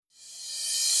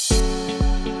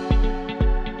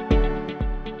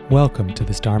Welcome to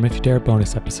this Dharma If You Dare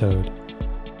bonus episode.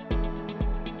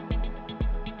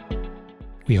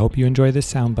 We hope you enjoy this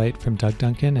soundbite from Doug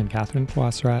Duncan and Catherine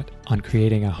Poisserat on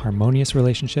creating a harmonious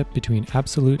relationship between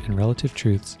absolute and relative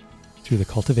truths through the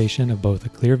cultivation of both a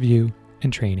clear view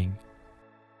and training.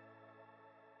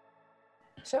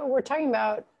 So we're talking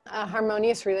about a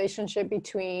harmonious relationship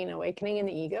between awakening and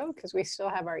the ego, because we still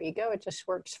have our ego. It just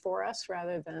works for us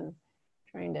rather than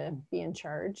trying to be in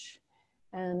charge.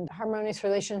 And harmonious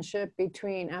relationship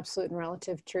between absolute and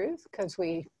relative truth, because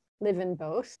we live in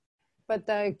both. But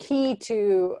the key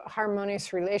to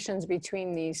harmonious relations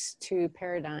between these two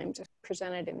paradigms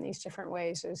presented in these different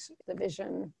ways is the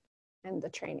vision and the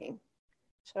training.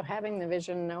 So having the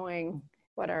vision, knowing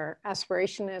what our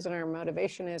aspiration is and our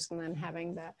motivation is, and then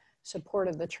having the support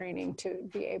of the training to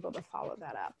be able to follow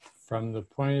that up. From the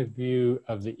point of view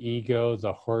of the ego,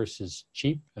 the horse is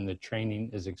cheap and the training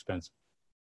is expensive.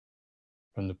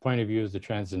 From the point of view of the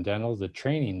transcendental, the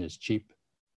training is cheap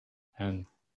and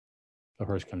the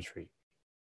horse comes free.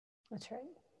 That's right.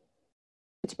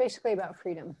 It's basically about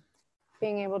freedom,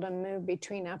 being able to move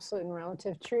between absolute and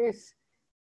relative truth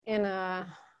in a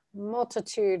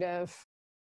multitude of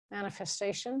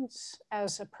manifestations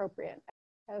as appropriate,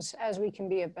 as we can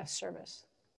be of best service.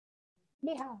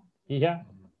 Yeah.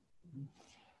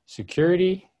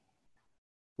 Security,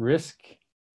 risk,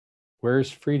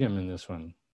 where's freedom in this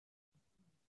one?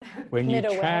 When you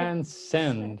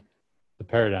transcend the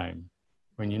paradigm,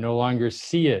 when you no longer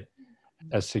see it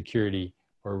as security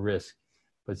or risk,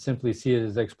 but simply see it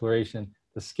as exploration,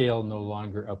 the scale no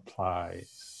longer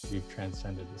applies. You've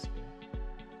transcended the scale.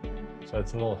 So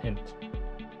that's a little hint.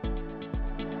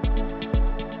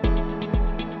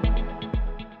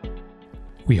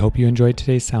 We hope you enjoyed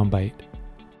today's soundbite.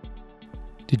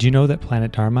 Did you know that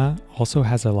Planet Dharma also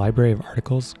has a library of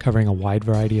articles covering a wide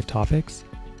variety of topics?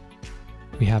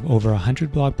 We have over 100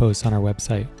 blog posts on our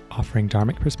website offering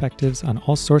Dharmic perspectives on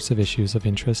all sorts of issues of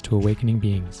interest to awakening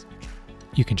beings.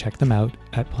 You can check them out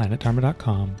at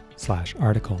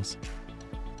planetdharma.com/articles.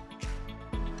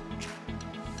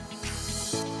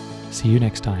 See you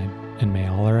next time, and may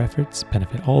all our efforts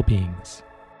benefit all beings.